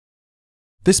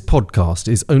This podcast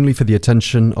is only for the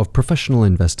attention of professional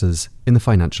investors in the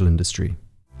financial industry.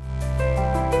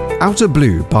 Outer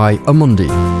Blue by Amundi.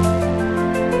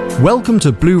 Welcome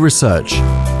to Blue Research.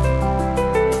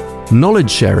 Knowledge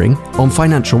sharing on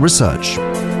financial research.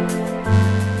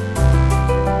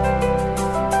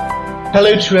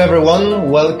 Hello to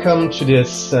everyone, welcome to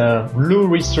this Blue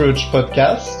Research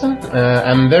podcast.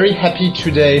 I'm very happy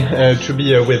today to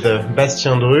be with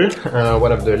Bastien Dreux,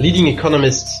 one of the leading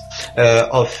economists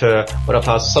of one of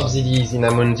our subsidiaries in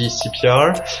Amundi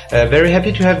CPR. Very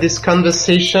happy to have this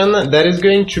conversation that is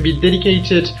going to be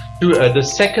dedicated to the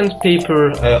second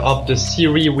paper of the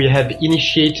series we have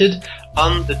initiated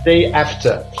on the day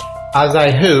after. As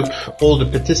I hope all the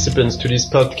participants to this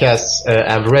podcast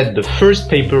have read the first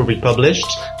paper we published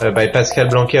by Pascal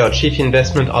Blanquet, our Chief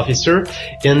Investment Officer.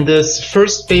 In this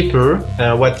first paper,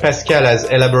 what Pascal has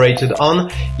elaborated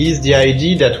on is the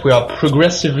idea that we are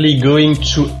progressively going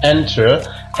to enter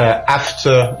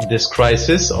after this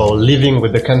crisis, or living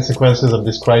with the consequences of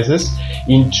this crisis,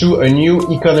 into a new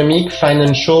economic,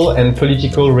 financial and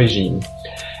political regime.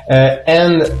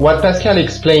 And what Pascal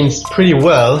explains pretty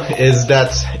well is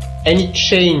that any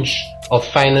change of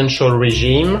financial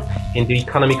regime in the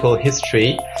economical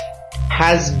history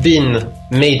has been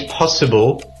made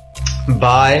possible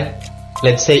by,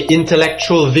 let's say,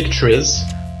 intellectual victories,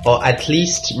 or at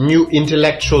least new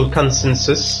intellectual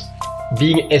consensus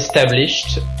being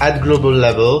established at global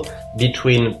level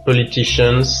between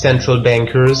politicians, central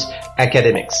bankers,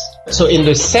 academics. So in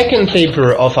the second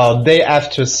paper of our Day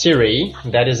After series,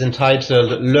 that is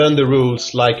entitled Learn the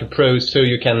Rules Like a Pro so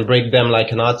you can break them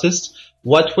like an artist,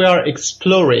 what we are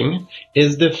exploring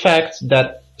is the fact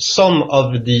that some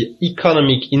of the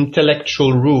economic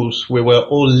intellectual rules we were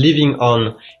all living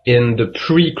on in the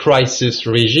pre-crisis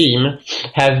regime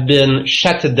have been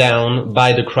shut down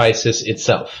by the crisis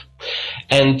itself.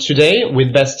 And today,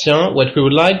 with Bastien, what we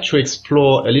would like to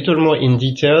explore a little more in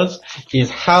details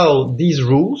is how these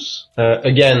rules,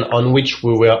 again, on which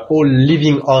we were all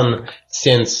living on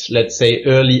since, let's say,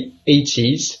 early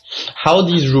 80s, how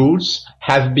these rules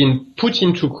have been put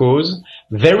into cause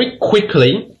very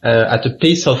quickly, at a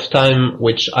pace of time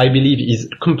which I believe is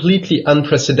completely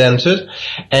unprecedented,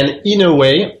 and in a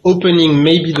way opening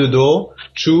maybe the door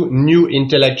to new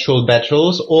intellectual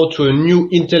battles or to a new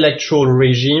intellectual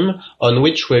regime on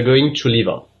which we're going to live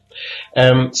on.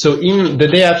 So in the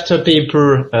Day After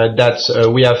paper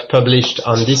that we have published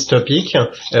on this topic,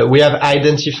 we have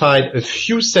identified a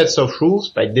few sets of rules.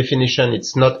 By definition,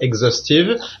 it's not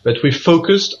exhaustive, but we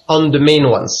focused on the main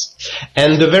ones.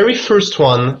 And the very first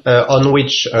one on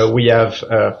which we have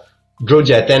draw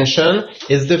the attention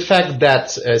is the fact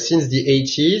that since the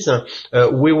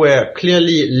 80s, we were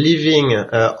clearly living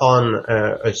on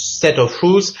a set of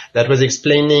rules that was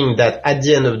explaining that at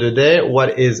the end of the day,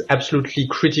 what is absolutely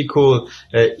critical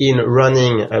in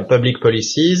running public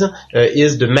policies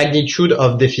is the magnitude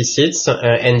of deficits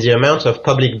and the amount of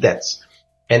public debt.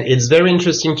 And it's very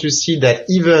interesting to see that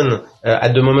even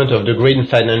at the moment of the great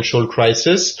financial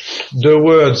crisis, the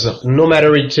words "no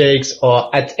matter it takes" or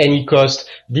 "at any cost,"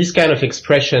 these kind of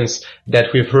expressions that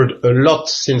we've heard a lot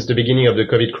since the beginning of the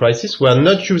COVID crisis were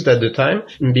not used at the time,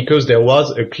 because there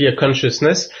was a clear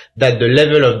consciousness that the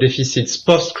level of deficits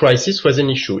post-crisis was an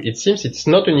issue. It seems it's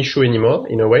not an issue anymore,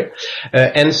 in a way.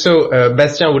 And so,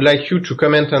 Bastien, I would like you to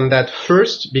comment on that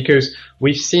first, because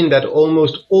we've seen that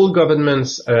almost all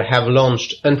governments have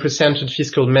launched unprecedented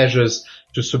fiscal measures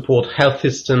to support health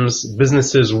systems,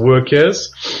 businesses,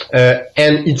 workers.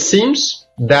 And it seems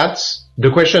that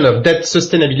the question of debt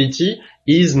sustainability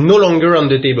is no longer on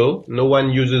the table. No one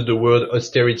uses the word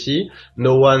austerity.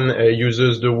 No one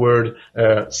uses the word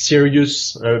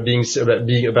serious, being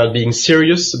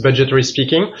serious, budgetary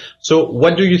speaking. So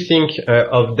what do you think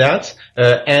of that?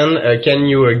 And can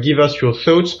you give us your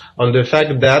thoughts on the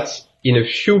fact that in a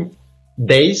few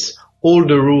days, all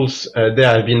the rules there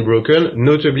have been broken,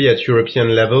 notably at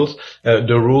European levels,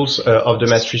 the rules of the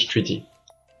Maastricht Treaty?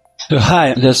 So,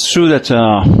 hi, that's true that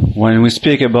when we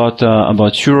speak about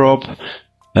Europe,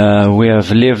 we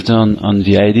have lived on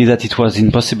the idea that it was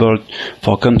impossible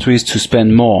for countries to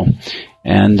spend more.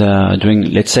 And during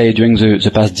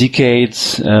the past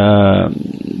decades,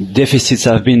 deficits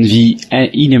have been the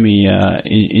enemy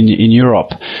in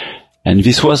Europe. And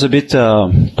this was a bit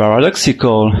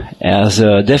paradoxical, as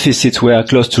deficits were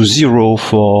close to zero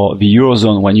for the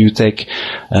Eurozone when you take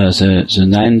the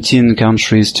 19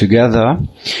 countries together.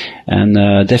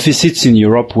 And deficits in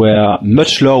Europe were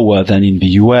much lower than in the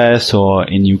US or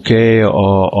in UK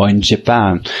or in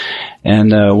Japan.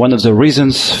 And one of the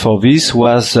reasons for this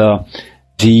was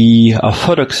the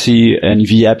orthodoxy and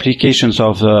the applications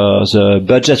of the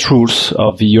budget rules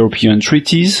of the European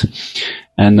treaties.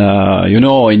 And,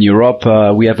 in Europe,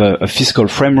 we have a fiscal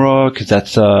framework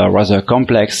that's rather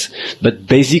complex, but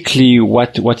basically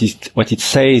what it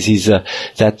says is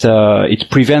that it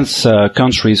prevents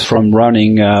countries from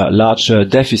running large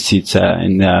deficits,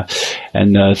 and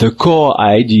the core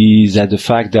idea is that the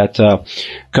fact that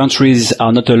countries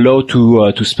are not allowed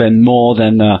to spend more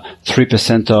than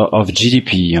 3% of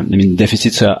GDP. I mean,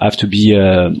 deficits have to be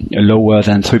lower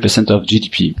than 3% of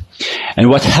GDP. And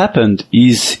what happened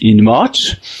is in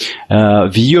March,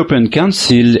 the European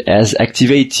Council has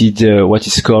activated what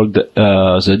is called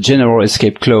the General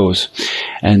Escape Clause.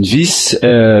 And this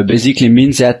basically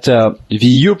means that the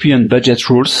European budget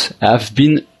rules have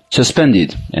been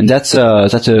suspended, and that's a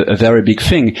very big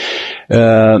thing.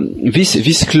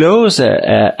 This clause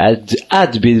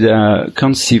had been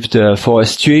conceived for a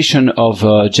situation of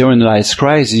generalized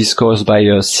crisis caused by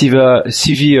a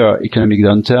severe economic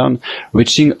downturn,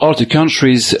 reaching all the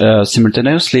countries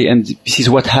simultaneously, and this is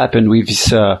what happened with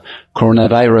this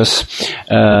coronavirus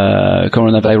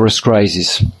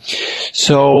crisis.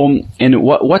 So, and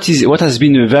what has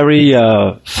been very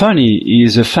funny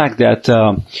is the fact that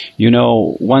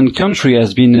one country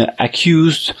has been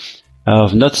accused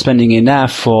of not spending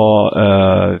enough for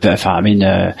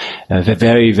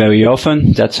very, very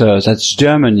often. That's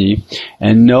Germany,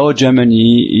 and now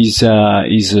Germany is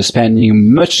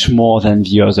spending much more than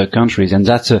the other countries, and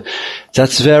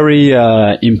that's very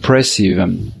impressive.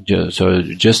 So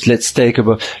just let's talk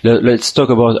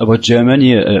about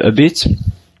Germany a bit.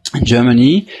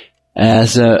 Germany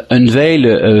has unveiled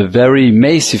a very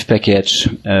massive package.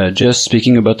 Just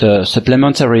speaking about a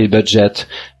supplementary budget,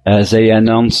 they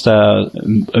announced a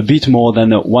bit more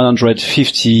than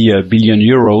 150 billion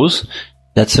euros.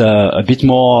 That's a bit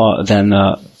more than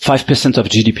 5% of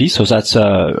GDP, so that's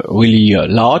really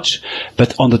large.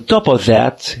 But on the top of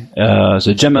that,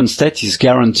 the German state is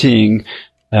guaranteeing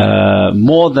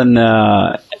more than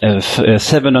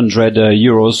 700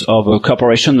 euros of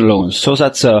corporation loans. So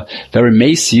that's very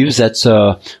massive. That's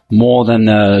more than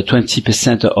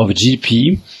 20% of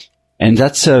GDP. And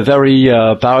that's very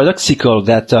paradoxical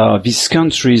that this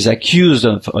country is accused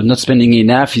of not spending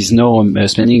enough is now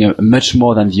spending much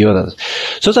more than the others.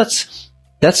 So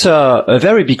that's a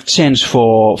very big change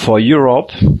for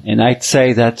Europe. And I'd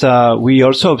say that we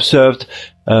also observed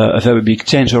a very big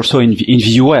change also in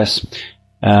the US.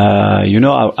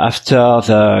 After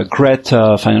the great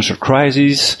financial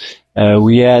crisis,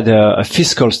 we had a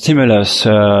fiscal stimulus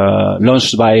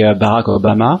launched by Barack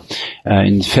Obama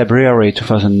in February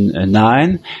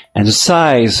 2009, and the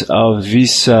size of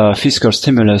this fiscal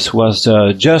stimulus was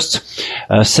just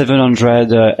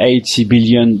 $780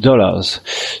 billion.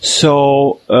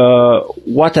 So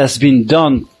what has been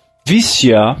done this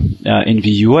year in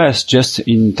the US, just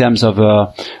in terms of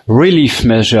relief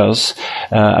measures,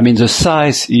 the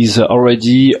size is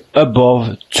already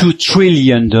above $2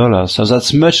 trillion. So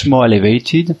that's much more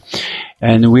elevated.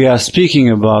 And we are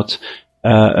speaking about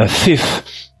a fifth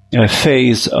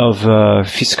phase of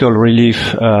fiscal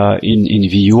relief in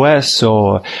the US.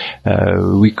 So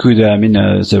we could,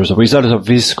 the result of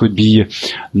this could be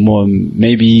more,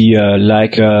 maybe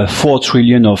like $4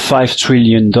 trillion or $5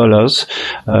 trillion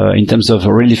in terms of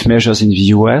relief measures in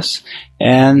the US.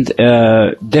 And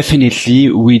definitely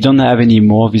we don't have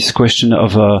anymore this question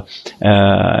of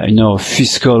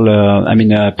fiscal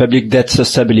public debt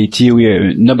stability.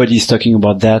 Nobody is talking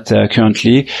about that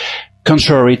currently,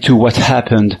 contrary to what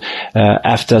happened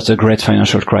after the great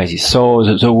financial crisis.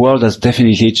 So the world has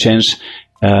definitely changed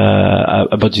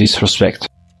about this respect.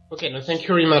 Okay, no, thank you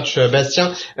very much,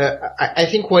 Bastien. I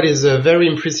think what is very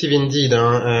impressive indeed,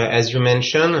 as you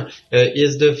mentioned,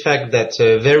 is the fact that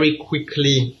very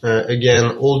quickly,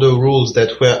 again, all the rules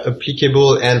that were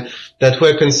applicable and that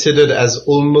were considered as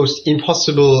almost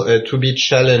impossible to be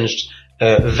challenged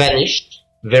vanished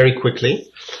very quickly.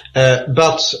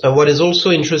 But what is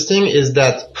also interesting is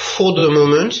that for the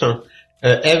moment,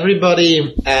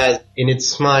 everybody has in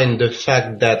its mind the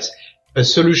fact that a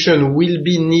solution will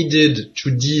be needed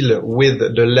to deal with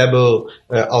the level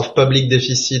of public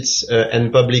deficits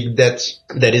and public debt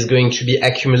that is going to be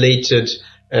accumulated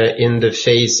in the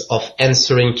phase of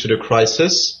answering to the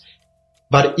crisis.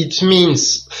 But it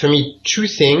means, for me, two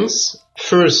things.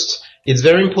 First, it's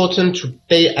very important to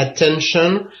pay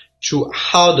attention to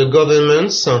how the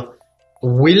governments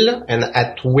will and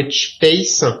at which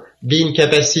pace be in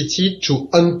capacity to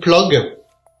unplug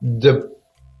the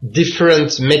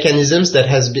different mechanisms that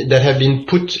have been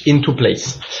put into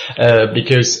place,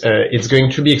 because it's going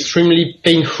to be extremely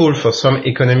painful for some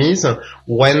economies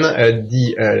when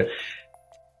the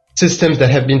systems that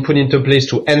have been put into place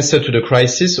to answer to the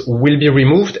crisis will be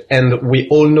removed, and we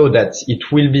all know that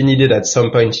it will be needed at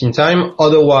some point in time.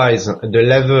 Otherwise, the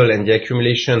level and the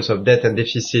accumulations of debt and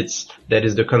deficits that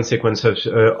is the consequence of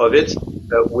it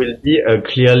will be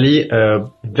clearly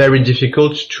very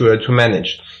difficult to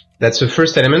manage. That's the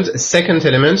first element. Second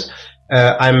element,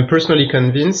 I'm personally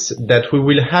convinced that we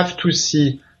will have to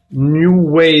see new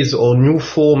ways or new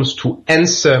forms to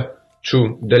answer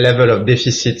to the level of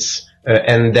deficits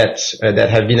and debt that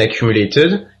have been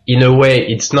accumulated. In a way,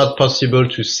 it's not possible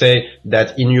to say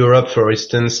that in Europe, for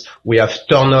instance, we have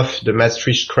turned off the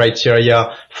Maastricht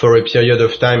criteria for a period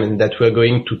of time and that we're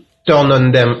going to turn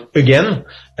on them again,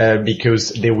 because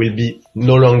they will be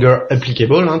no longer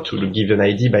applicable. To give an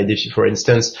idea, for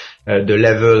instance, the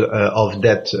level of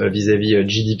debt vis-à-vis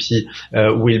GDP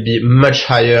will be much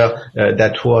higher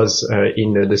that was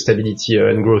in the Stability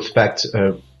and Growth Pact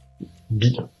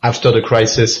after the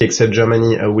crisis, except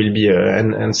Germany will be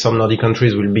and some Nordic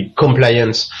countries will be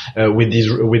compliant with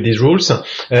these rules,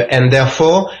 and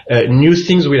therefore new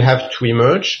things will have to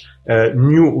emerge,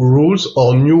 new rules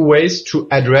or new ways to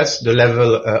address the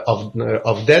level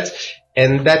of debt.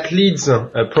 And that leads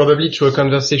probably to a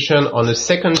conversation on a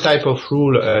second type of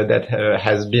rule that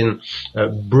has been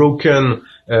broken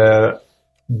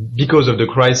because of the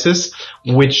crisis,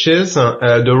 which is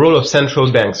the role of central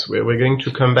banks. We're going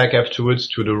to come back afterwards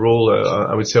to the role,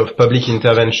 I would say, of public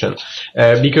intervention.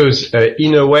 Because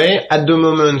in a way, at the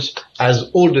moment, as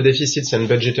all the deficits and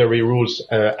budgetary rules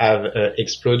have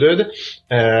exploded,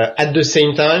 at the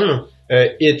same time,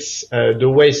 it's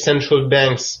the way central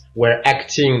banks were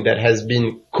acting that has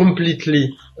been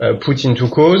completely put into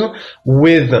cause,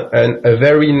 with a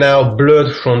very now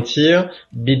blurred frontier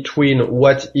between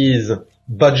what is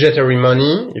budgetary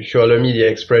money, if you allow me the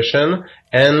expression,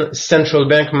 and central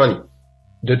bank money.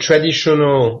 The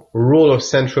traditional role of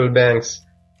central banks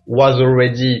was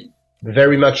already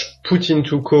very much put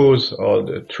into cause, or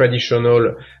the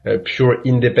traditional pure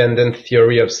independent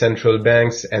theory of central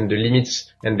banks and the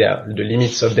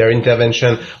limits of their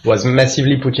intervention was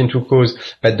massively put into cause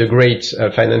by the great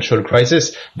financial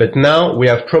crisis. But now we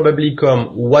have probably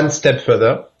come one step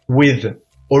further with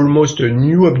almost a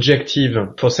new objective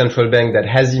for central bank that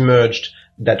has emerged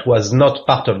that was not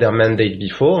part of their mandate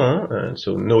before.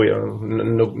 So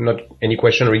not any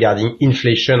question regarding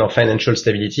inflation or financial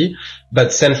stability,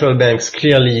 but central banks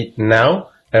clearly now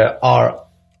are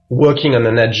working on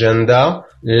an agenda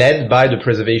led by the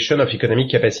preservation of economic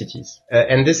capacities.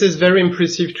 And this is very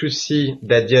impressive to see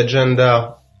that the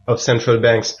agenda of central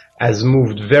banks has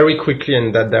moved very quickly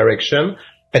in that direction,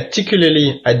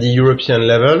 particularly at the European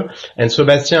level. And so,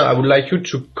 Bastien, I would like you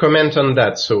to comment on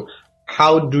that. So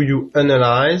how do you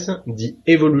analyze the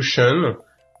evolution,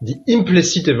 the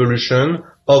implicit evolution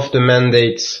of the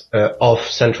mandates of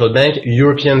central bank,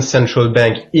 European Central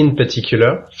Bank in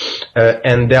particular,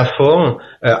 and therefore,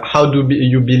 how do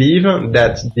you believe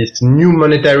that this new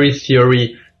monetary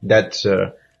theory that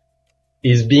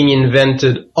is being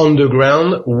invented on the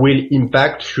ground will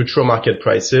impact future market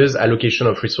prices, allocation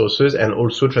of resources, and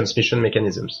also transmission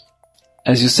mechanisms?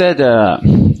 As you said,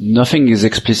 nothing is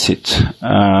explicit.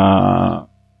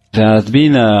 There have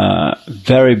been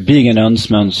very big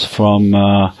announcements from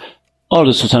all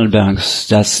the central banks.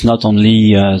 That's not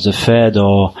only the Fed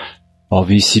or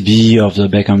the ECB of the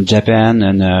Bank of Japan,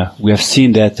 and we have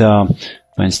seen that,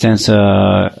 for instance,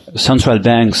 central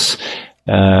banks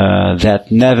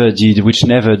which never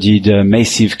did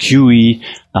massive QE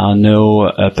are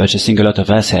now purchasing a lot of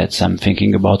assets. I'm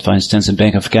thinking about, for instance, the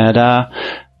Bank of Canada.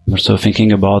 I'm also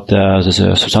thinking about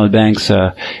the central banks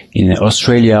in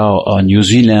Australia or New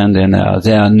Zealand, and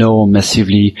they are now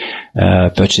massively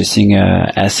purchasing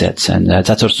assets, and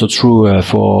that's also true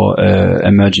for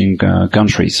emerging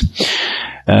countries.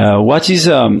 What is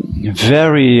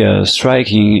very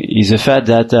striking is the fact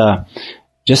that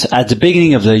just at the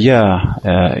beginning of the year,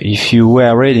 if you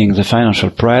were reading the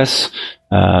financial press,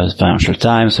 the Financial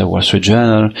Times, the Wall Street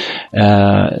Journal,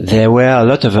 there were a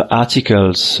lot of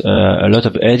articles, a lot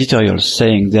of editorials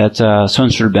saying that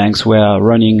central banks were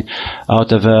running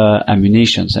out of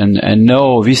ammunition, and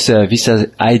now this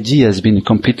idea has been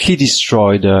completely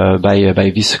destroyed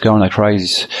by this corona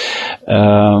crisis.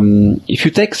 If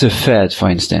you take the Fed, for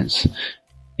instance,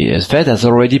 the Fed has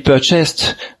already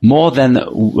purchased more than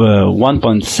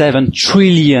 $1.7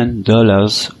 trillion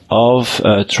of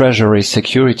treasury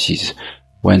securities,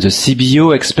 when the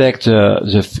CBO expect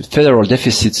the federal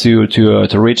deficit to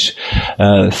reach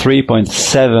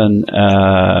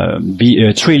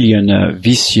 3.7 trillion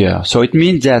this year. So it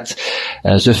means that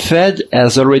the Fed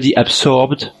has already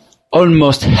absorbed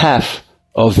almost half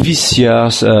of this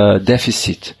year's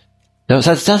deficit.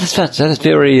 That's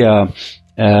very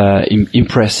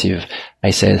impressive.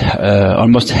 I said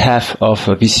almost half of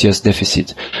this year's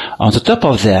deficit. On the top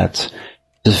of that,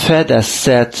 the Fed has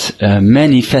set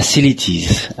many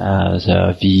facilities,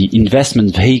 the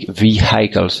investment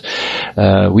vehicles,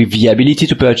 with the ability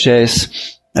to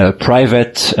purchase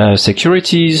private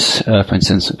securities, for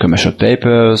instance, commercial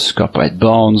papers, corporate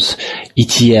bonds,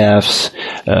 ETFs,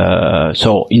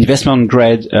 so investment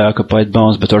grade corporate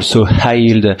bonds, but also high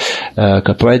yield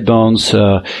corporate bonds,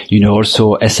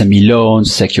 also SME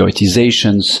loans,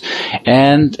 securitizations,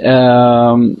 and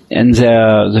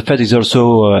the Fed is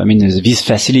also, these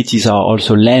facilities are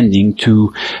also lending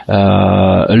to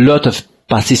a lot of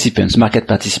market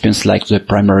participants like the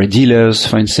primary dealers,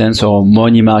 for instance, or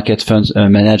money market funds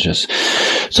managers.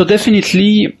 So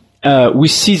definitely, we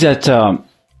see that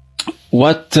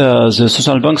what the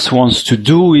central banks wants to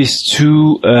do is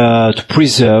to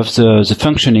preserve the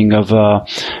functioning of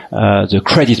the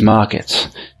credit market,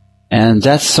 and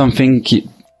that's something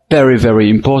very, very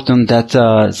important that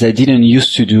they didn't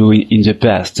used to do in the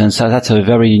past. And so that's a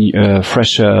very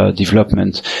fresh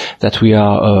development that we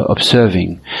are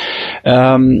observing.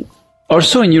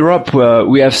 Also in Europe,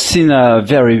 we have seen a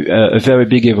very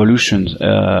big evolution.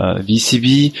 The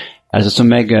ECB has also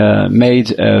made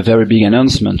a very big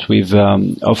announcement with,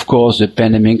 of course, the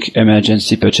Pandemic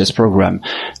Emergency Purchase Program.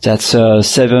 That's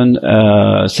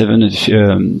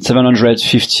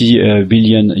 750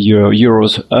 billion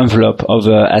euros envelope of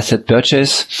asset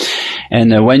purchase.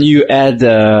 And when you add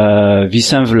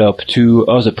this envelope to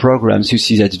other programs, you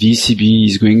see that the ECB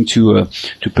is going to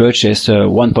purchase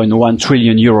 1.1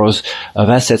 trillion euros of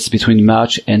assets between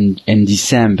March and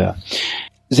December.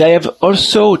 They have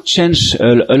also changed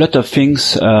a lot of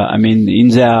things, in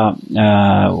their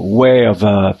way of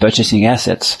purchasing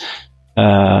assets.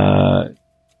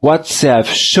 What they have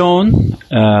shown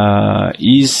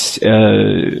is,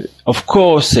 of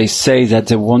course, they say that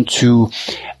they want to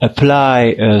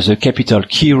apply the capital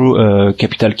key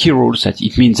rules. That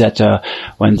it means that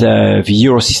when the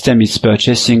euro system is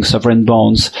purchasing sovereign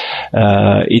bonds,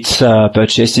 it's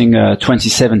purchasing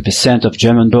 27% of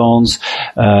German bonds,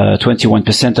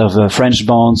 21% of French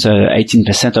bonds,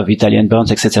 18% of Italian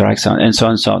bonds, etc., and so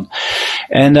on.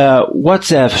 And what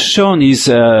they have shown is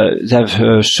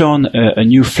they've shown a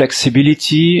new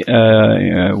flexibility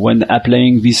when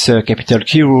applying these capital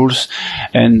key rules,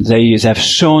 and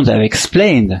they've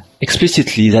explained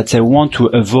explicitly that they want to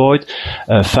avoid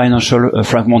financial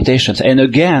fragmentations. And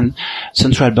again,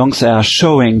 central banks are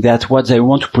showing that what they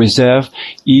want to preserve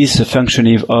is the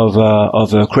functioning of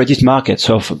a credit market.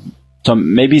 So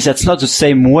maybe that's not the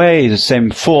same way, the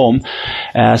same form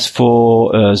as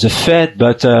for the Fed,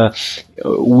 but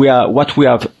what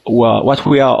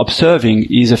we are observing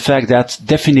is the fact that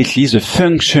definitely the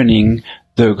functioning,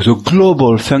 the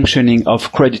global functioning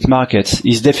of credit markets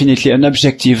is definitely an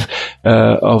objective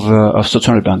of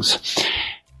central banks.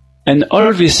 And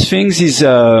all these things is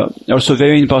also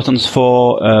very important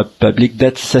for public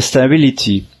debt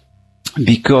sustainability,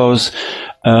 because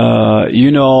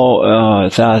there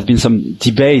have been some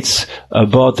debates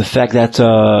about the fact that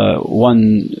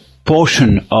one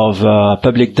portion of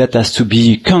public debt has to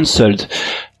be cancelled.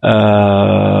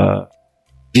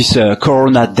 This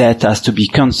corona debt has to be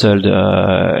cancelled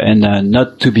and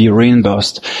not to be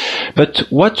reimbursed. But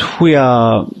what we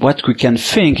can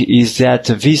think is that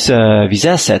these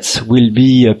assets will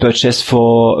be purchased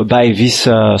by these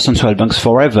central banks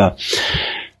forever.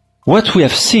 What we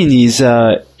have seen is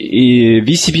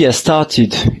ECB has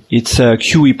started its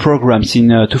QE programs in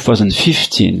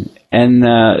 2015, and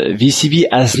ECB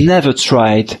has never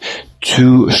tried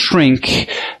to shrink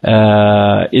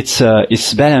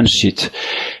its balance sheet.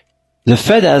 The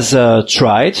Fed has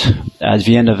tried at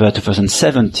the end of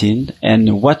 2017,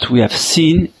 and what we have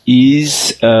seen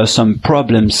is some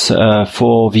problems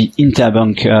for the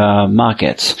interbank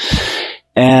markets.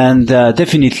 And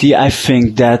definitely, I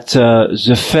think that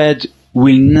the Fed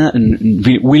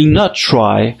will not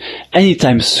try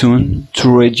anytime soon to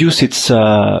reduce its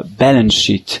balance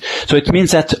sheet. So it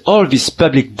means that all this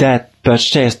public debt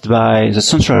purchased by the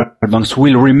central banks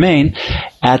will remain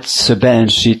at the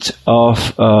balance sheet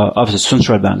of the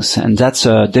central banks, and that's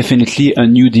definitely a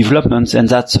new development, and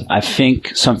that's, I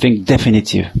think, something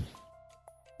definitive.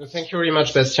 Thank you very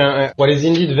much, Bastien. What is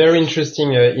indeed very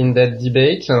interesting in that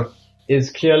debate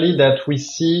is clearly that we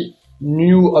see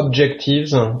new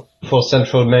objectives for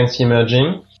central banks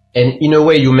emerging, and in a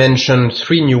way you mentioned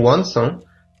three new ones.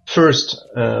 First,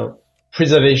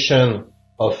 preservation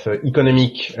of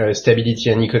economic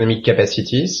stability and economic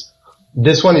capacities.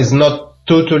 This one is not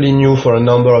totally new for a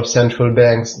number of central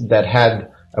banks that had,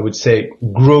 I would say,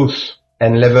 growth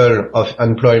and level of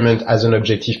employment as an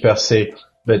objective per se,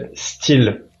 but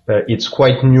still it's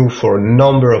quite new for a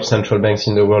number of central banks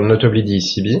in the world, notably the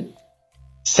ECB.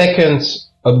 Second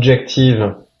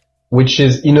objective, which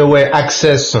is in a way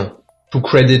access to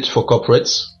credit for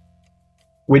corporates,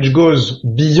 which goes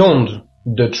beyond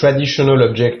the traditional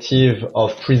objective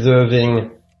of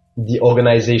preserving the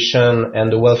organization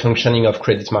and the well-functioning of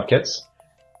credit markets.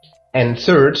 And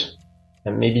third,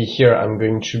 and maybe here I'm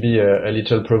going to be a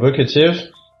little provocative,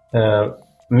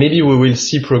 maybe we will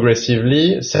see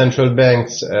progressively central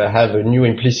banks have a new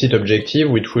implicit objective,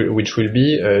 which will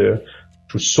be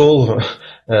to solve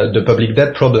the public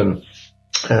debt problem,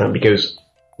 because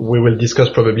we will discuss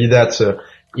probably that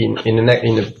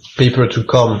in a paper to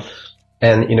come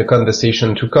and in a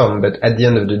conversation to come. But at the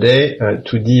end of the day,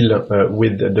 to deal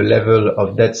with the level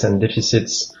of debts and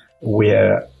deficits we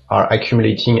are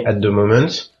accumulating at the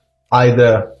moment,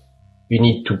 either we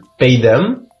need to pay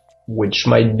them, which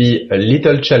might be a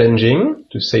little challenging,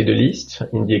 to say the least,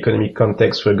 in the economic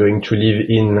context we're going to live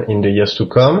in the years to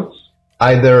come.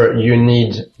 Either you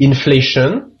need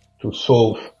inflation to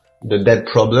solve the debt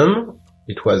problem.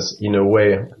 It was, in a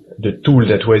way, the tool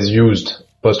that was used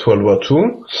post-World War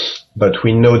II. But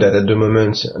we know that at the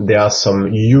moment there are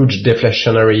some huge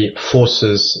deflationary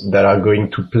forces that are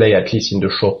going to play, at least in the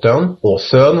short term. Or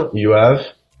third, you have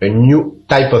a new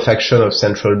type of action of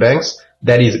central banks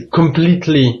that is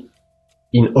completely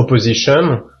in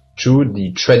opposition to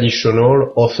the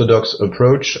traditional orthodox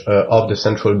approach of the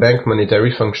central bank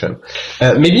monetary function.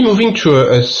 Maybe moving to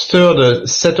a third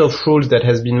set of rules that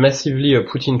has been massively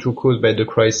put into cause by the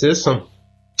crisis.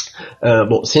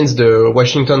 Since the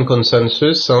Washington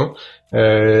Consensus,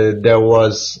 there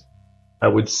was, I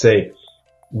would say,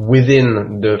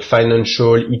 within the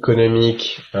financial, economic,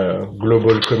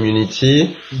 global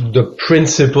community, the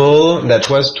principle that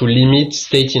was to limit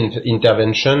state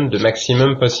intervention the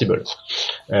maximum possible.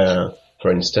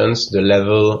 For instance, the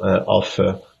level of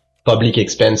public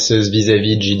expenses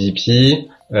vis-à-vis GDP,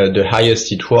 the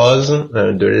highest it was,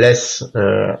 the less,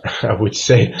 I would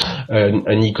say,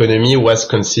 an economy was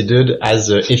considered as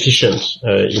efficient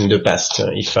in the past,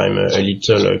 if I'm a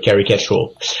little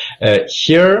caricatural.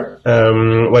 Here,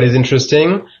 what is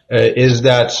interesting is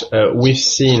that we've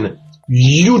seen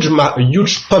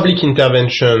huge public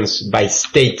interventions by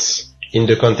states in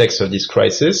the context of this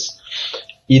crisis.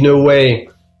 In a way,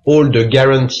 all the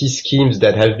guarantee schemes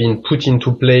that have been put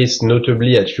into place,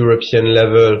 notably at European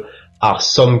level, are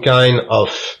some kind of,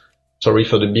 sorry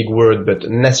for the big word, but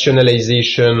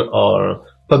nationalization or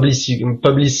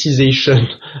publicization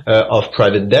of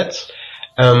private debt.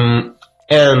 And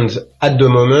at the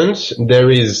moment,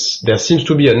 there seems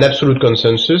to be an absolute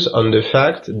consensus on the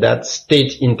fact that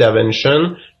state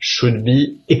intervention should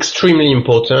be extremely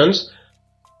important.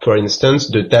 For instance,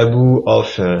 the taboo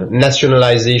of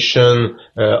nationalization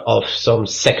of some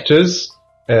sectors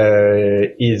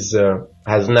has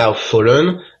now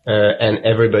fallen, and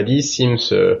everybody seems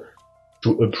to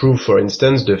approve, for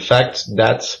instance, the fact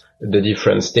that the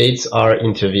different states are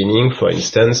intervening, for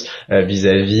instance,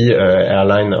 vis-à-vis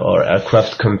airline or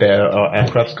aircraft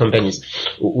companies,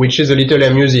 which is a little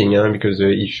amusing, because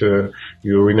if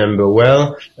you remember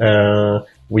well,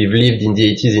 we've lived in the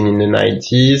 80s and in the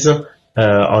 90s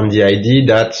on the idea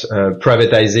that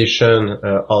privatization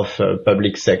of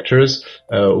public sectors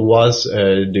was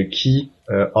the key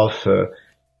of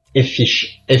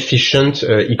efficient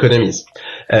economies.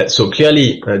 So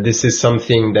clearly, this is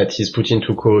something that is put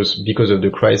into cause because of the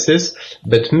crisis,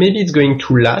 but maybe it's going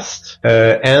to last.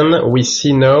 And we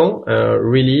see now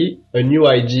really a new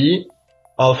idea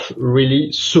of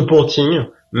really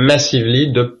supporting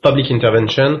massively the public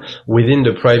intervention within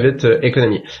the private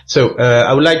economy. So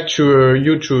I would like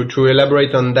you to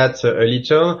elaborate on that a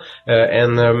little,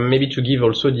 and maybe to give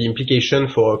also the implication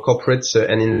for corporates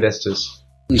and investors.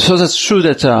 So that's true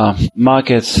that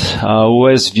markets are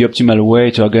always the optimal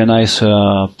way to organize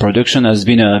production has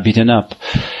been beaten up.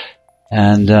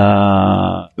 And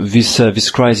this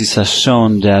crisis has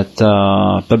shown that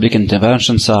public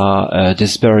interventions are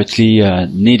desperately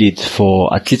needed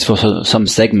for at least for some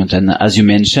segment, and as you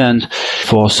mentioned,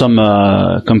 for some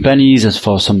companies and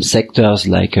for some sectors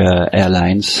like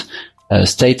airlines.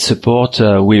 State support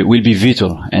will be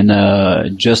vital,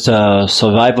 and just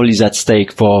survival is at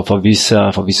stake for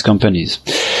these companies.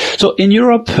 So in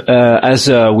Europe, as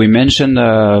we mentioned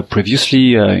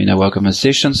previously in our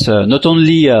conversations, not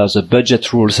only the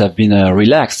budget rules have been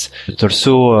relaxed, but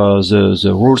also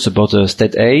the rules about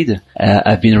state aid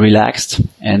have been relaxed,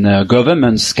 and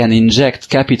governments can inject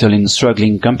capital in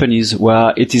struggling companies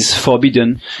where it is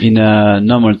forbidden in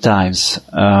normal times.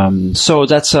 So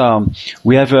that's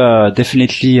we have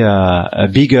definitely a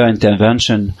bigger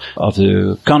intervention of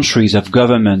the countries, of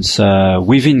governments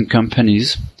within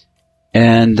companies.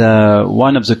 And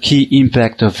one of the key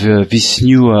impact of this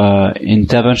new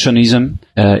interventionism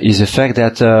is the fact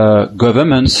that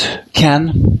governments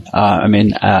are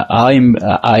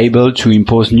able to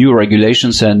impose new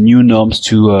regulations and new norms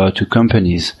to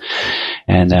companies,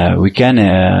 and we can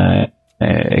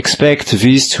expect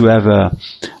this to have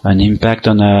an impact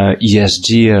on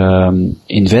ESG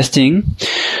investing.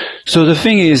 So the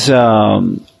thing is,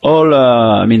 the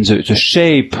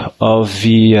shape of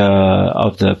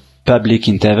the public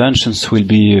interventions will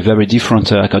be very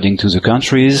different according to the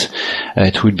countries.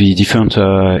 It will be different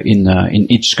in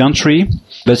each country.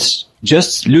 But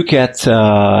just look at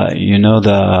the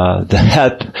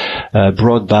help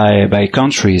brought by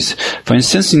countries. For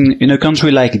instance, in a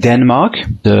country like Denmark,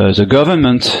 the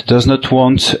government does not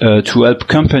want to help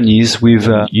companies with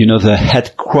the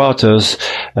headquarters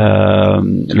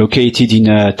located in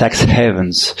tax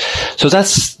havens. So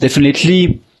that's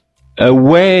definitely a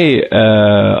way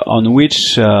on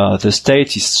which the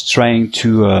state is trying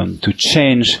to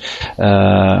change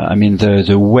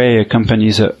the way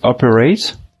companies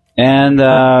operate. And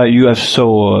you have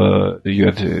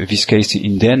this case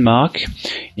in Denmark.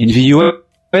 In the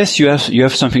US you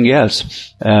have something else.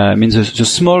 The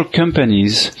small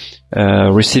companies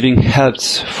receiving help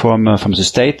from the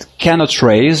state cannot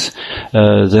raise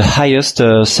the highest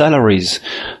salaries.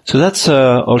 So that's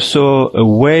also a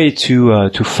way to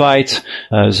fight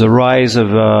the rise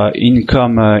of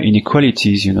income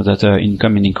inequalities. You know that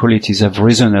income inequalities have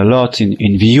risen a lot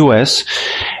in the US,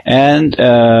 and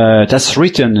that's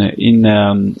written in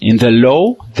the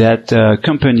law that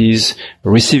companies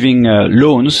receiving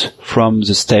loans from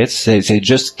the states, they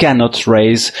just cannot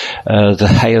raise the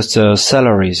highest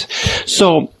salaries.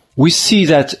 So we see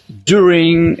that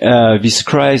during this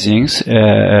crisis,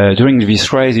 the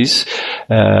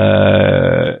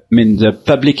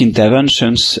public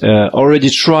interventions already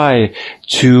try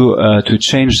to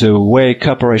change the way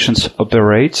corporations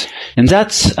operate, and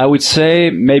that's, I would say,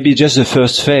 maybe just the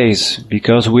first phase,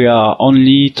 because we are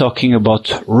only talking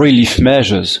about relief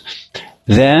measures.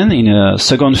 Then, in a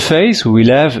second phase, we will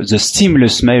have the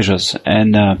stimulus measures,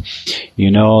 and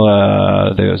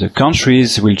the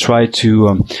countries will try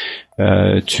to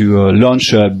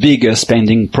launch big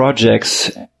spending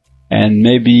projects, and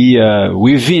maybe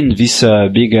within these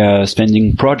big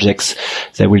spending projects,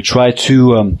 they will try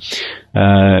to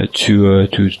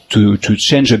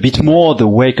change a bit more the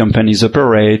way companies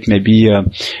operate, maybe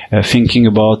thinking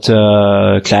about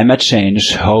climate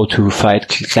change, how to fight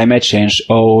climate change,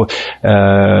 how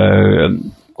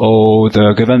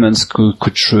the governments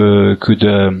could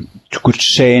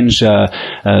change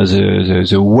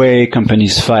the way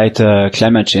companies fight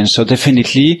climate change. So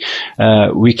definitely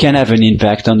we can have an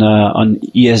impact on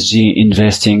ESG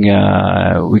investing.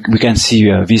 We can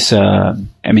see this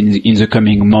in the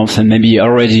coming months, and maybe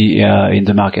already in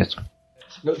the market.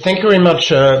 Thank you very much,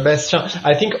 Bastien.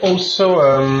 I think also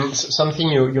something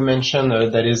you mentioned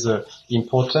that is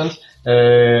important.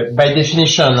 By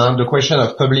definition, the question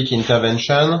of public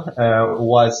intervention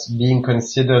was being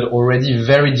considered already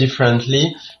very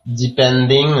differently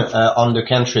depending on the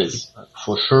countries.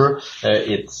 For sure,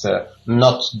 it's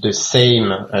not the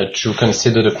same to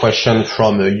consider the question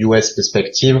from a US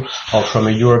perspective or from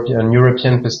a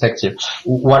European perspective.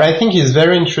 What I think is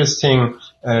very interesting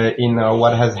in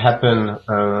what has happened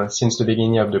since the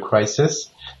beginning of the crisis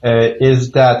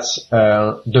is that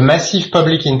the massive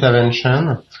public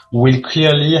intervention will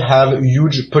clearly have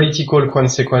huge political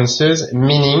consequences,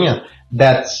 meaning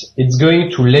that it's going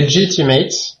to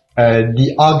legitimate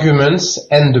the arguments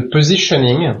and the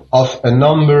positioning of a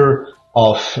number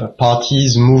of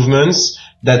parties, movements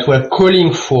that were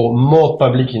calling for more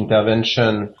public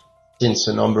intervention since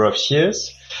a number of years,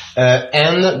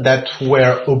 and that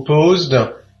were opposed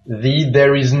the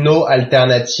there is no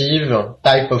alternative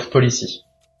type of policy.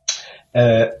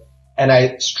 And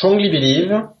I strongly believe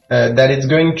that it's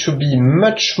going to be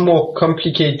much more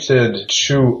complicated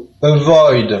to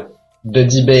avoid the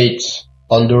debate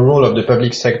on the role of the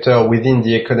public sector within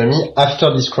the economy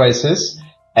after this crisis,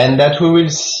 and that we will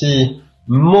see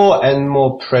more and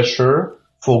more pressure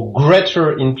for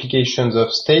greater implications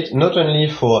of state, not only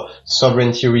for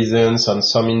sovereignty reasons on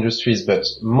some industries, but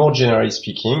more generally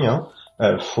speaking,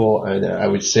 for, I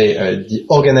would say, the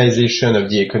organization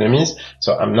of the economies.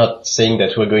 So I'm not saying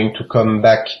that we're going to come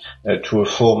back to a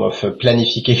form of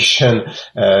planification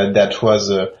that was,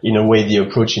 in a way, the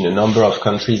approach in a number of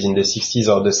countries in the 60s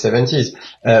or the 70s.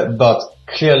 But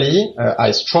clearly, I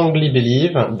strongly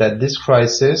believe that this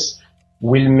crisis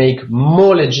will make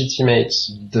more legitimate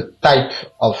the type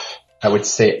of I would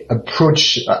say,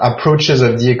 approaches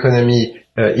of the economy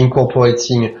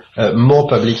incorporating more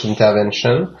public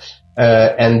intervention,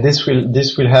 and this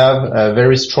will have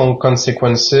very strong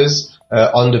consequences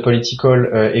on the political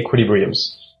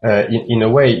equilibriums. In a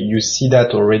way, you see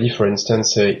that already, for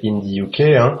instance, in the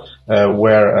UK,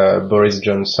 where Boris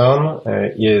Johnson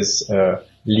is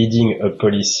leading a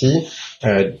policy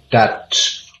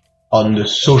that, on the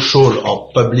social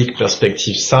or public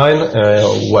perspective side,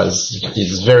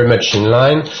 is very much in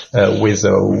line with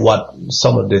what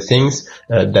some of the things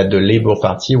that the Labour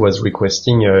Party was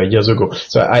requesting years ago.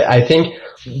 So I think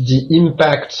the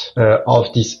impact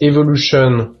of this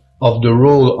evolution of the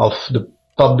role of the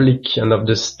public and of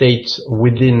the state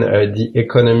within the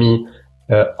economy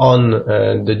on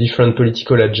the different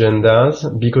political agendas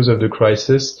because of the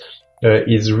crisis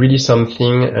is really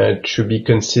something to be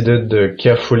considered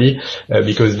carefully,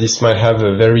 because this might have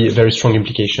very, very strong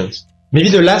implications. Maybe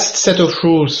the last set of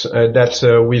rules that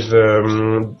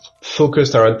we've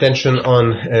focused our attention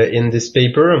on in this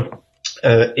paper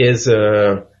is,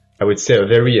 I would say, a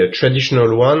very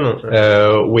traditional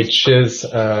one, which is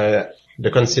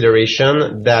the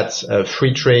consideration that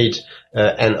free trade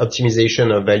and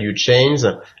optimization of value chains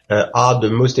are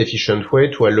the most efficient way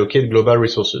to allocate global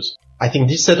resources. I think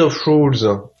this set of rules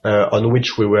on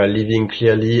which we were living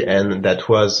clearly, and that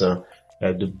was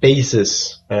the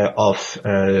basis of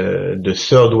the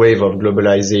third wave of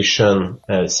globalization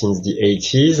since the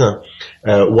 80s,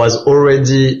 was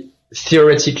already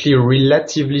theoretically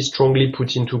relatively strongly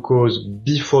put into cause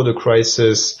before the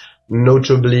crisis,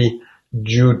 notably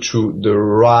due to the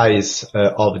rise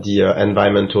of the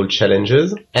environmental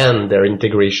challenges and their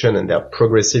integration and their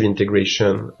progressive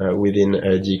integration within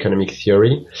the economic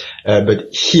theory.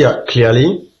 But here,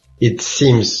 clearly, it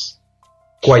seems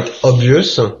quite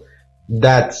obvious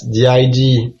that the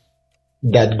idea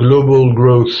that global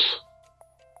growth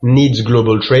needs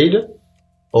global trade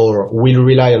or will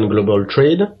rely on global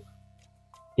trade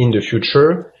in the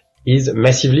future is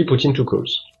massively put into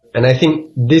cause. And I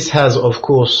think this has, of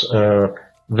course,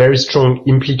 very strong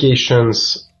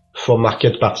implications for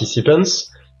market participants,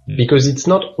 because it's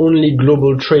not only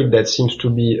global trade that seems to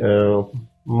be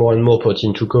more and more put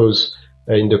into cause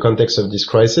in the context of this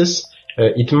crisis.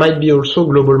 It might be also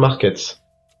global markets.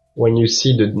 When you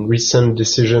see the recent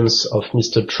decisions of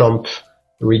Mr. Trump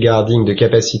regarding the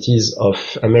capacities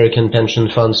of American pension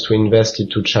funds to invest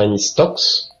into Chinese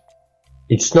stocks,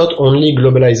 it's not only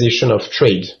globalization of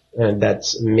trade that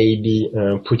may be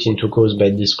put into cause by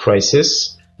this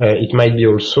crisis. It might be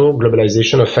also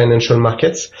globalization of financial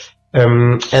markets.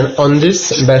 And on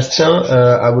this, Bastien,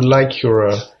 I would like your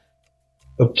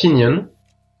opinion.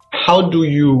 How do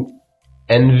you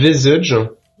envisage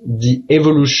the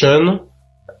evolution,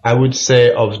 I would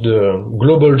say, of the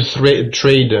global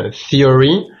trade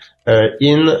theory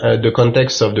in the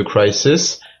context of the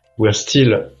crisis? We're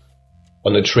still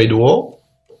on a trade war,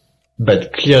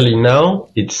 but clearly now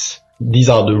these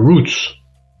are the roots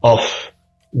of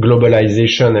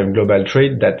globalization and global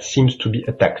trade that seems to be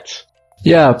attacked.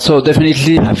 Yeah, so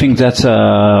definitely I think that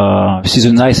this is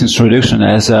a nice introduction,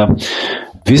 as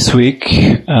this week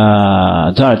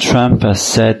Donald Trump has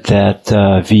said that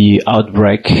the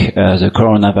outbreak, the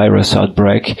coronavirus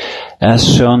outbreak,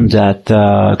 has shown that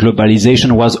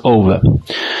globalization was over.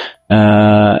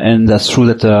 And that's true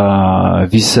that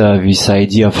this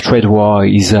idea of trade war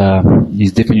is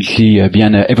definitely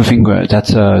behind everything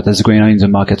that's going on in the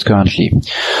market currently.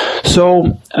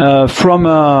 So from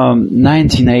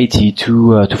 1980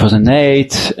 to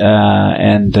 2008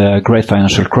 and the great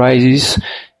financial crisis,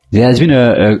 there has been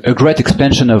a great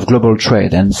expansion of global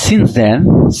trade, and since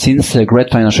then, since the great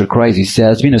financial crisis, there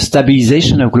has been a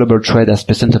stabilization of global trade as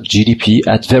percent of GDP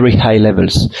at very high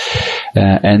levels.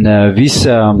 And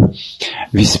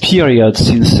this period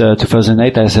since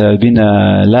 2008 has been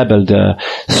labeled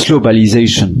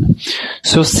globalization.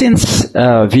 So since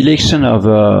the election of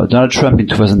Donald Trump in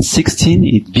 2016,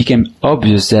 it became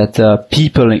obvious that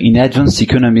people in advanced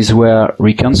economies were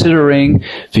reconsidering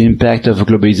the impact of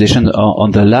globalization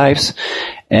on their lives,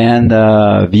 and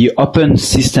the open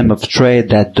system of trade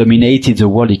that dominated the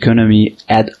world economy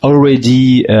had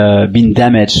already been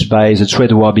damaged by the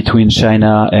trade war between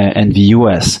China and the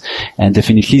US. And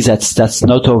definitely that's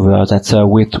not over. That's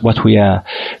with what we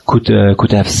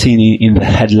could have seen in the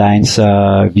headlines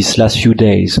these last few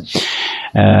days.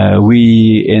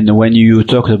 When you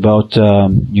talk about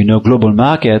global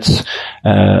markets,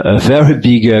 a very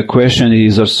big question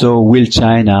is also, will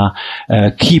China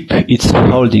keep its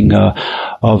holding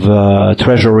of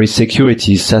treasury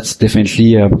securities? That's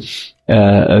definitely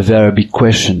a very big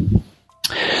question.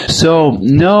 So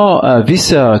now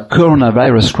this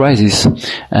coronavirus crisis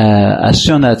has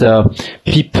shown that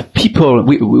people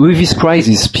with this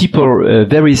crisis, people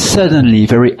very suddenly,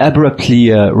 very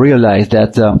abruptly realize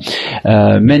that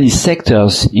many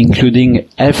sectors, including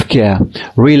healthcare,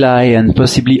 rely and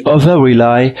possibly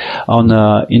over-rely on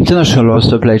international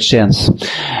supply chains,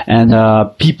 and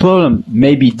people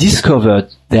maybe discovered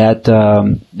that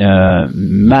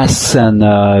masks and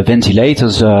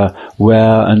ventilators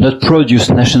were not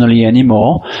produced nationally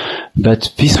anymore.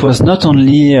 But this was not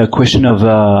only a question of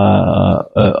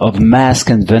masks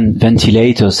and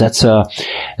ventilators. That's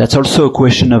also a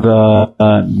question of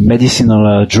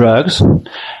medicinal drugs.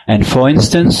 And for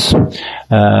instance,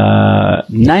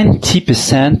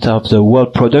 90% of the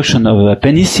world production of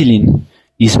penicillin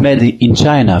is made in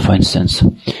China, for instance.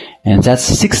 And that's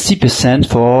 60%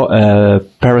 for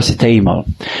paracetamol.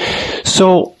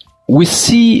 So we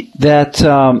see that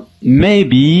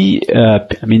maybe,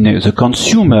 the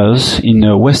consumers in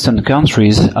Western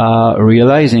countries are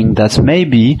realizing that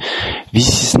maybe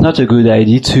this is not a good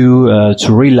idea to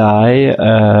rely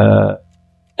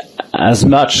as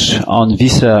much on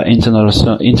these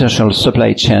international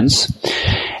supply chains.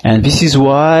 And this is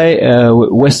why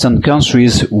Western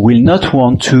countries will not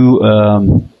want to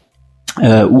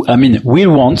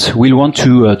we'll want to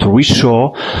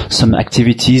reshore some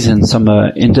activities and some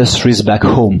industries back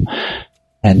home.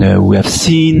 And we have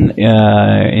seen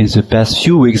in the past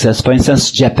few weeks that, for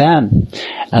instance, Japan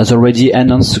has already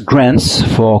announced grants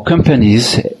for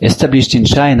companies established in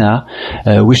China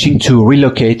wishing to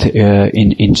relocate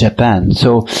in Japan.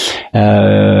 So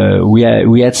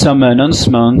we had some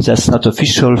announcements. That's not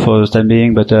official for the time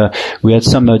being, but we had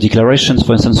some declarations,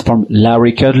 for instance, from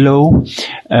Larry Kudlow,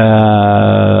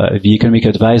 the economic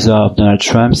advisor of Donald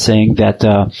Trump, saying that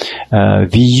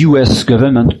the U.S.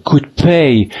 government could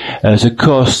pay the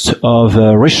cost of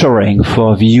reshoring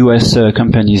for the U.S.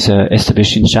 companies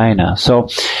established in China. So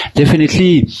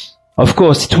definitely, of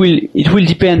course, it will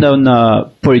depend on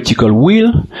political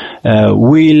will.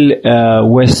 Will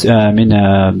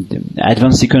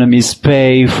advanced economies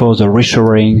pay for the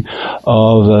reshoring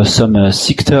of some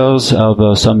sectors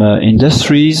of some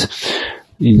industries?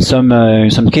 In some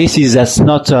cases, that's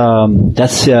not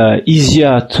that's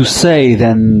easier to say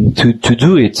than to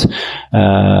do it.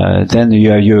 Then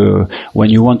when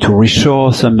you want to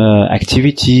reshore some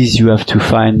activities, you have to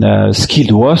find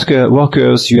skilled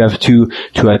workers. You have to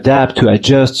adapt, to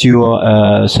adjust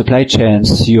your supply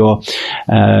chains, your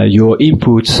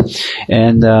inputs,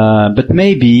 and but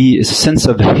maybe the sense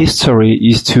of history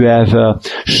is to have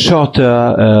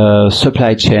shorter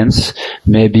supply chains.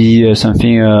 Maybe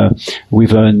something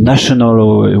with a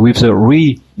national, with the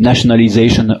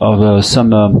renationalization of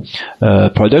some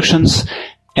productions.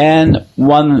 And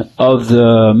one of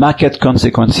the market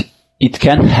consequences it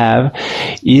can have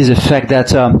is the fact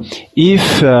that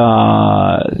if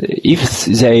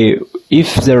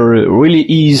there really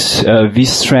is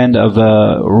this trend of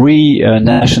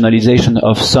renationalization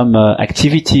of some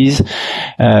activities,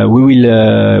 we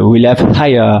will have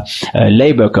higher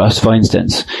labor costs, for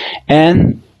instance.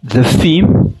 And the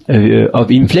theme of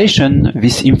inflation,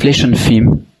 this inflation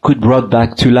theme, could brought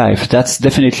back to life. That's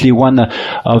definitely one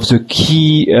of the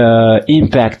key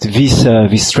impact this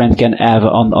trend can have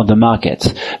on the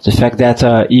market. The fact that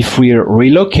if we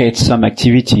relocate some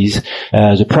activities,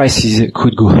 the prices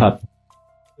could go up.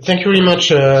 Thank you very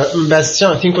much, Bastien.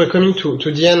 I think we're coming to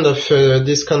the end of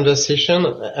this conversation,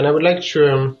 and I would like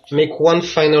to make one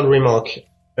final remark.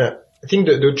 I think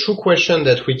the true question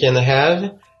that we can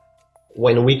have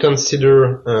when we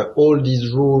consider all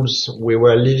these rules we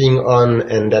were living on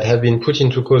and that have been put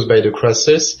into cause by the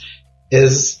crisis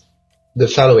is the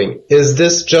following. Is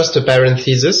this just a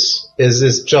parenthesis? Is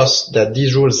this just that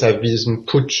these rules have been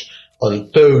put on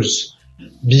pause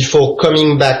before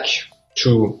coming back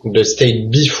to the state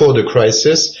before the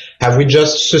crisis? Have we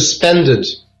just suspended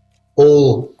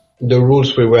all the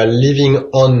rules we were living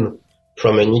on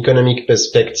from an economic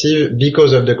perspective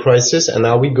because of the crisis, and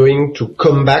are we going to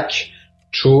come back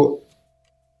to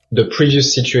the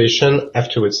previous situation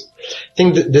afterwards? I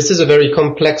think this is a very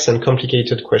complex and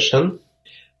complicated question.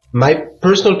 My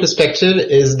personal perspective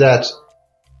is that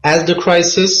as the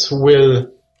crisis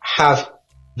will have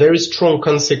very strong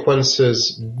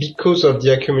consequences because of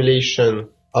the accumulation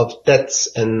of debts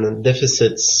and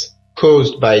deficits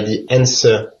caused by the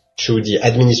answer to the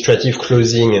administrative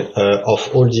closing of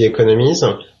all the economies,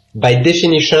 by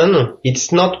definition,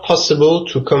 it's not possible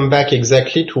to come back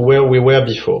exactly to where we were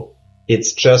before.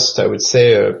 It's just, I would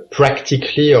say,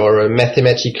 practically or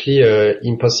mathematically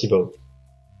impossible.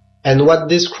 And what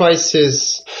this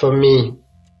crisis, for me,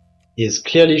 is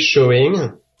clearly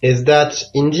showing is that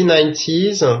in the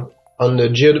 90s, on the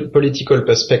geopolitical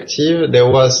perspective, there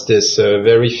was this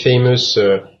very famous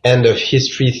end of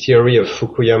history theory of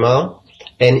Fukuyama.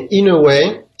 And in a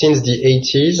way, since the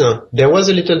 80s, there was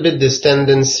a little bit this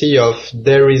tendency of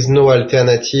there is no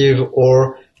alternative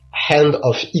or end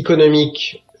of economic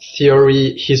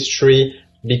theory history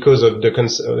because of the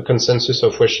consensus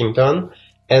of Washington.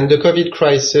 And the COVID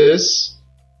crisis,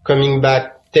 coming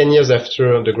back 10 years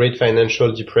after the Great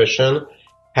Financial Depression,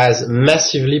 has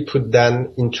massively put that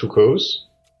into cause,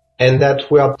 and that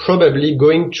we are probably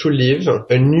going to live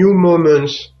a new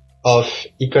moment of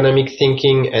economic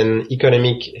thinking and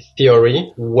economic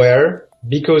theory where,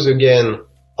 because again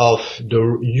of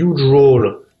the huge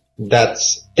role that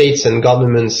states and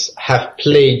governments have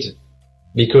played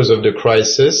because of the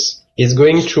crisis, is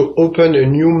going to open a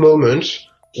new moment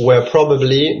where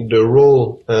probably the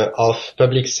role of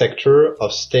public sector,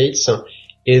 of states,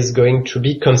 is going to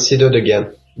be considered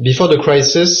again. Before the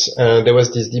crisis, there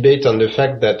was this debate on the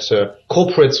fact that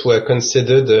corporates were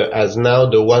considered as now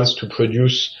the ones to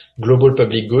produce global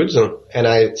public goods. And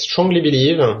I strongly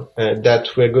believe that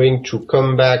we're going to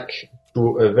come back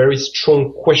to a very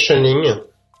strong questioning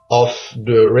of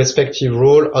the respective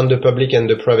role on the public and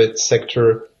the private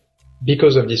sector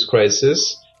because of this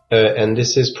crisis. And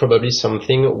this is probably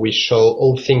something we shall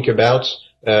all think about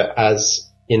as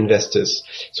investors.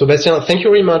 So Bastien, thank you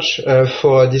very much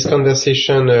for this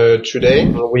conversation today.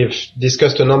 We've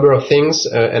discussed a number of things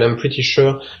and I'm pretty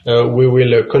sure we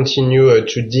will continue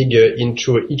to dig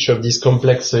into each of these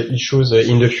complex issues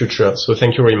in the future. So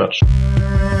thank you very much.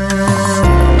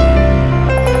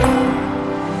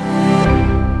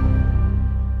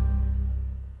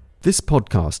 This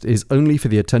podcast is only for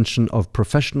the attention of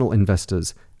professional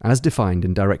investors as defined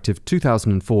in Directive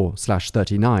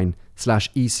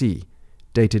 2004/39/EC,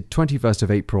 dated 21st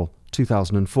of April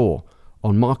 2004,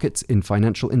 on markets in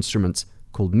financial instruments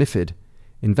called MiFID,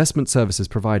 investment services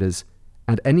providers,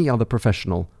 and any other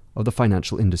professional of the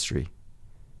financial industry.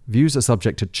 Views are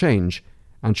subject to change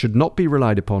and should not be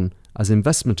relied upon as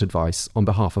investment advice on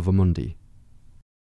behalf of Amundi.